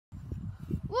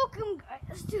welcome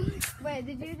guys to... Wait,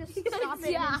 did you just stop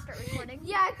it and start recording?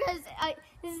 Yeah, because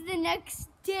this is the next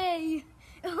day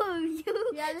of you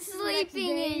this is sleeping the next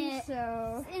day, in it.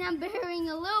 So... And I'm burying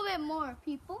a little bit more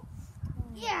people.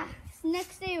 Yeah, it's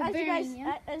next day of burying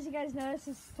you. As you guys notice,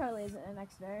 this totally isn't the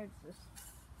next day. It's just...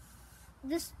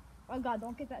 This... Oh god,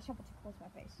 don't get that shovel too close to my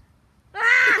face.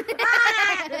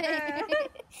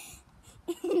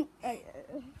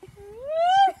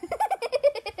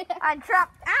 I'm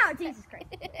trapped. Ow, Jesus Christ.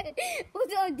 Well,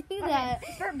 don't do that.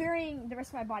 Okay, start burying the rest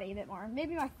of my body a bit more.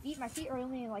 Maybe my feet. My feet are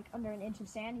only like under an inch of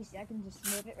sand. You see, I can just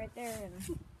move it right there.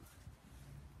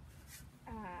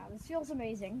 And this feels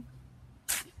amazing.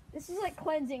 This is like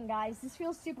cleansing, guys. This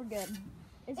feels super good.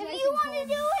 It's If nice you and want to cold.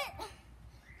 do it,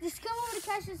 just come over to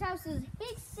Cash's house. There's a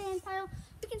big sand pile.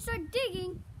 We can start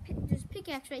digging. There's a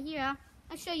pickaxe right here.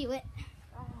 I'll show you it.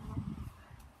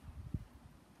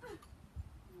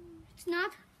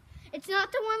 It's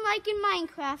not the one like in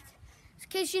Minecraft. In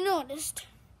case you noticed.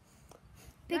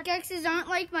 Pickaxes aren't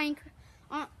like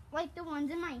aren't like the ones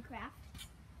in Minecraft.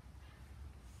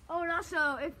 Oh, and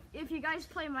also, if you guys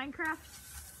play Minecraft,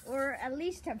 or at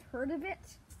least have heard of it,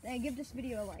 then give this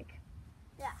video a like.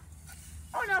 Yeah.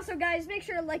 Oh, and also, guys, make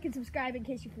sure to like and subscribe in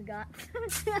case you forgot.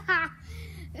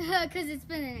 Because it's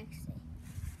been the next day.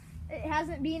 It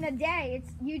hasn't been a day.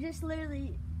 It's you just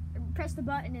literally press the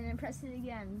button and then press it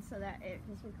again so that it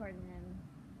is recording and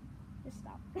just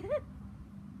stop.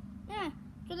 Yeah,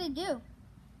 that's what I do.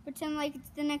 Pretend like it's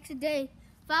the next day.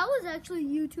 If I was actually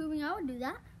YouTubing, I would do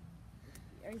that.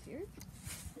 Are you serious?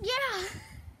 Yeah.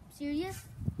 Serious?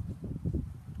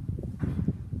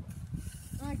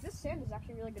 Like, this sand is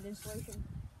actually really good insulation.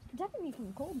 It's protecting me from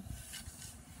the cold.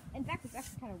 In fact, it's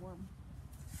actually kind of warm.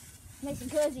 Nice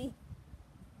and cozy.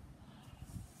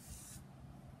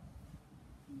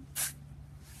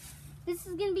 This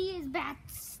is gonna be his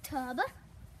bathtub.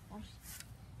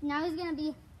 Now he's gonna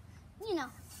be,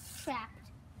 trapped.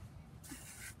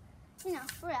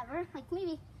 Forever. Like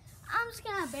maybe I'm just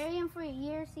gonna bury him for a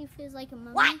year, see if he's like a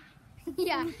mummy. What?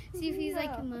 Yeah, see if he's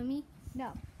like a mummy.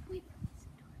 No.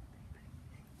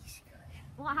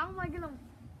 Well, how am I gonna?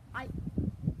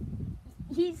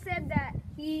 He said that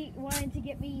he wanted to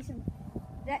get me some.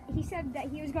 That he said that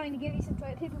he was going to give me some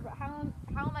toilet paper, but how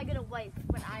am I gonna wipe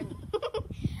when I'm?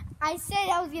 I said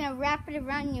I was gonna wrap it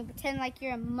around you, pretend like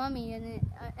you're a mummy, and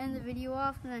then end the video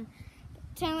off, and then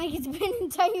pretend like it's been an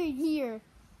entire year.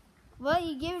 Well,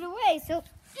 you gave it away, so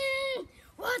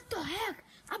what the heck?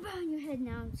 I'm on your head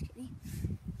now. I'm just kidding.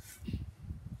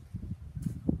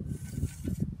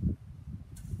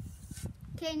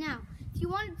 Okay, now if you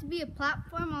want it to be a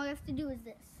platform, all you have to do is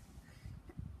this.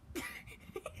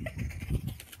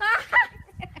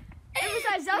 And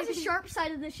besides, that was the sharp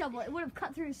side of the shovel. It would have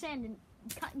cut through the sand and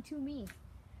cut into me.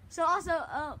 So also,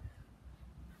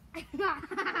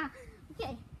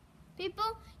 okay,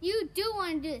 people, you do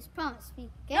want to do this. Promise me.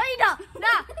 Okay? no, you don't. No,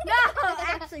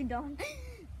 actually don't.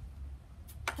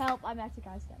 Help! I'm actually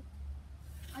kind of stuck.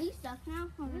 Are you stuck now?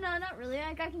 No, not really.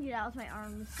 Like, I can get out with my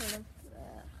arms, sort of.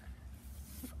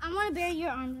 I want to bury your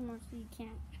arms more so you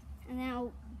can't, and then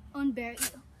I'll unbury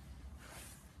you.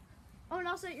 Oh, and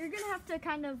also, you're gonna have to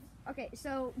kind of. Okay,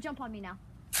 so jump on me now.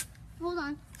 Hold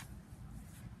on.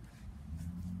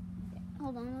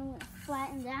 Hold on, I'm gonna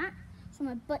flatten that so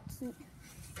my butt's,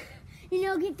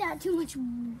 get that too much.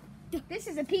 This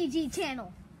is a PG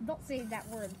channel. Don't say that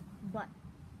word, but.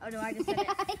 Oh no, I just said it.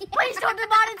 Please don't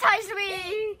demonetize me!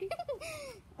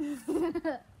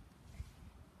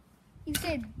 You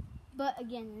said but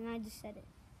again, and I just said it.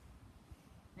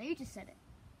 No, you just said it.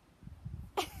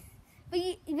 But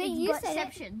you said it. You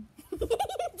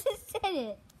just said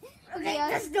it. Okay,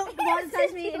 just don't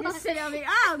demonetize me and just sit on me.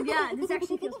 Oh yeah, this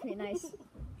actually feels pretty nice.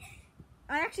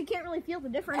 I actually can't really feel the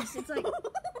difference. It's like,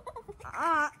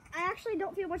 I actually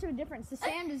don't feel much of a difference. The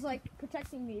sand is like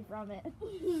protecting me from it.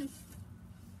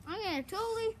 I'm gonna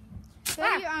totally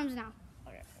bury your arms now.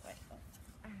 Okay, wait.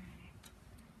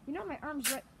 You know my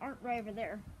arms aren't right over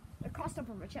there. They're crossed up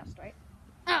on my chest, right?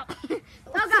 Oh.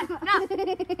 Oh god, no!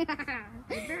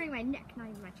 I'm burying my neck, not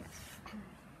even my chest.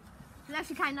 It's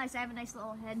actually kind of nice. I have a nice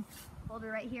little head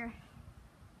holder right here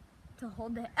to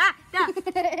hold the. No!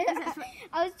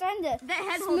 I was trying to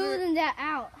smoothen that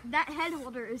out. That head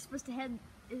holder is supposed to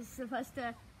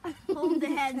hold the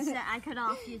heads that I cut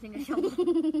off using a shovel.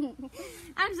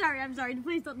 I'm sorry.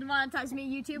 Please don't demonetize me,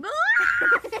 YouTube.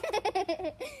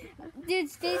 Dude,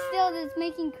 stay still. That's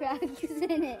making cracks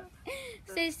in it.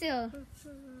 Stay still.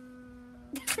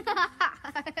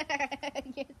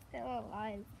 You're still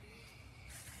alive.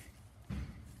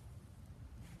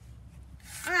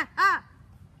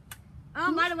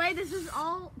 By the way, this is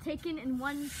all taken in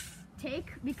one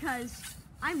take because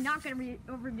I'm not gonna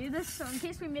overdo this, so in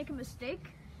case we make a mistake,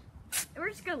 we're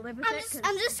just gonna live with it.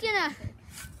 I'm just gonna,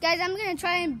 guys. I'm gonna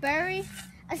try and bury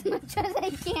as much as I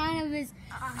can of his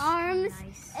arms,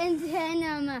 nice. and then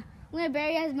I'm gonna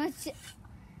bury as much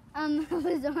of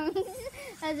his arms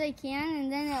as I can,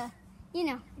 and then you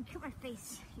know. Cut my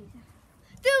face.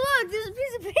 Dude, look, there's a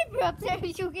piece of paper up there.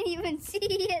 You can even see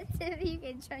it if you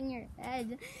can turn your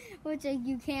head, which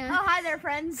you can. Oh, hi there,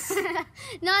 friends.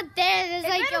 Not there. There's It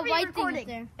like better a be white recording.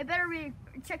 thing up there. It better be.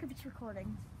 Check if it's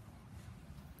recording.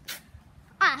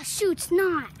 Ah, shoot, it's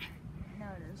not. No,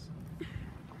 it is.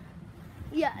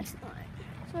 Yeah, it's not.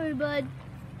 Sorry, bud.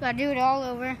 Gotta do it all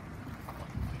over.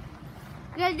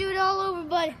 Gotta do it all over,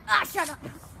 bud. Ah, shut up.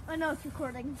 I know it's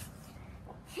recording.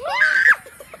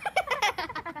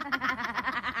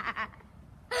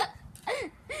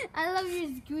 I love your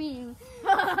scream.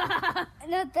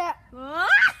 Not that. I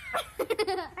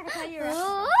thought you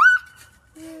were.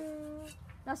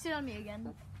 Now sit on me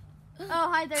again.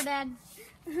 Oh, hi there, Dad.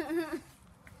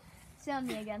 Sit on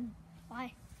me again.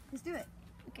 Why? Let's do it.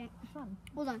 Okay, It's fun.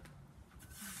 hold on.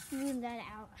 Move that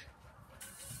out.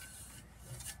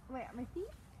 Wait, are my feet?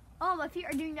 Oh, my feet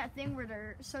are doing that thing where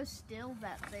they're so still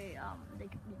that they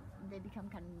become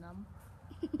kind of numb.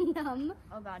 Numb.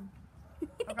 Oh God.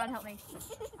 Oh God, help me.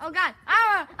 Oh God.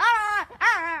 Ah, ah, ah,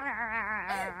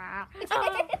 ah,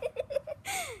 ah.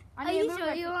 I Are need to you move sure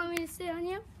my you feet. want me to sit on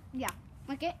you? Yeah.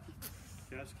 Okay.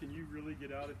 Cash, can you really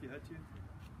get out if you had to?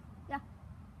 Yeah.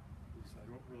 Because I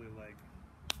don't really like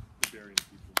the burying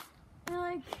people. I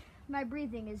like my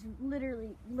breathing is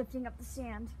literally lifting up the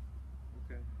sand.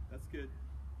 Okay, that's good.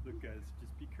 Look, guys,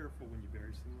 just be careful when you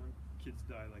bury someone. Kids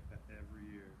die like that every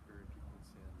year, burying people in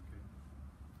sand, okay?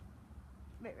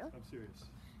 Wait, really? I'm serious.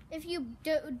 If you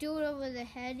do it over the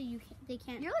head, they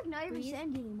can't. You're like not even breathe.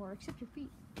 sandy anymore, except your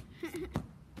feet.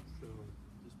 So,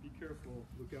 just be careful.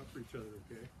 Look out for each other,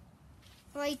 okay?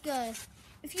 Like,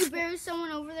 if you bury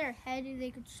someone over their head,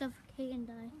 they could suffocate and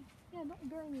die. Yeah, don't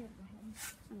bury me over the head.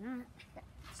 I'm not.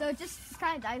 So just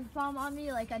kind of dive bomb on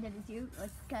me like I did with you. Like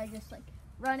kind of just like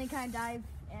run and kind of dive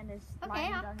and just Okay,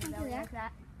 land I'll on do your belly that. like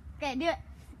that. Okay, do it.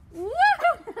 Woo!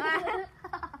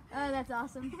 Oh, that's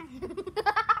awesome.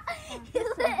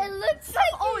 It looks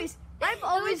like I've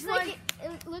always wanted.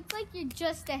 it looks like you're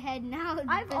just a head now.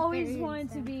 I've but always buried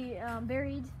wanted to instead. be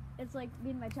buried. It's like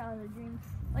been my childhood dream.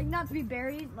 Like not to be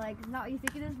buried, like not what you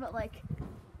think it is, but like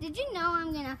Did you know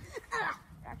I'm gonna?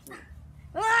 actually.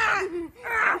 He's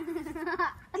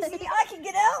I can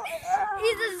get out.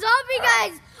 a zombie,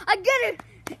 guys. I gotta.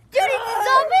 Dude, he's a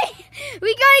zombie.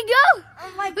 We gotta go.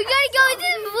 Oh my We gotta go. He's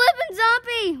a flipping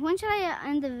zombie. When should I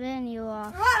end the video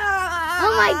off?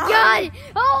 Oh my god.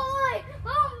 Oh my.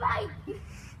 Oh my.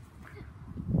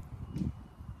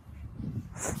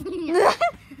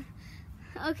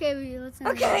 Okay, let's end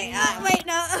Okay, the video. wait,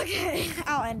 no, okay,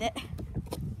 I'll end it.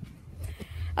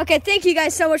 Okay, thank you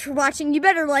guys so much for watching. You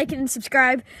better like it and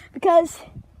subscribe because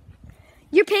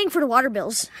you're paying for the water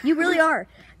bills. You really are.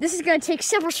 This is going to take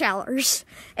several showers,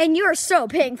 and you are so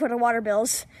paying for the water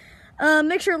bills.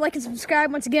 Make sure to like and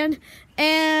subscribe once again,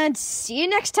 and see you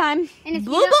next time. And if,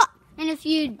 Blah, you don't, blah. and if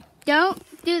you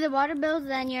don't do the water bills,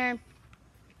 then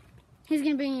he's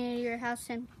gonna bring you to your house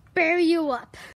and bury you up.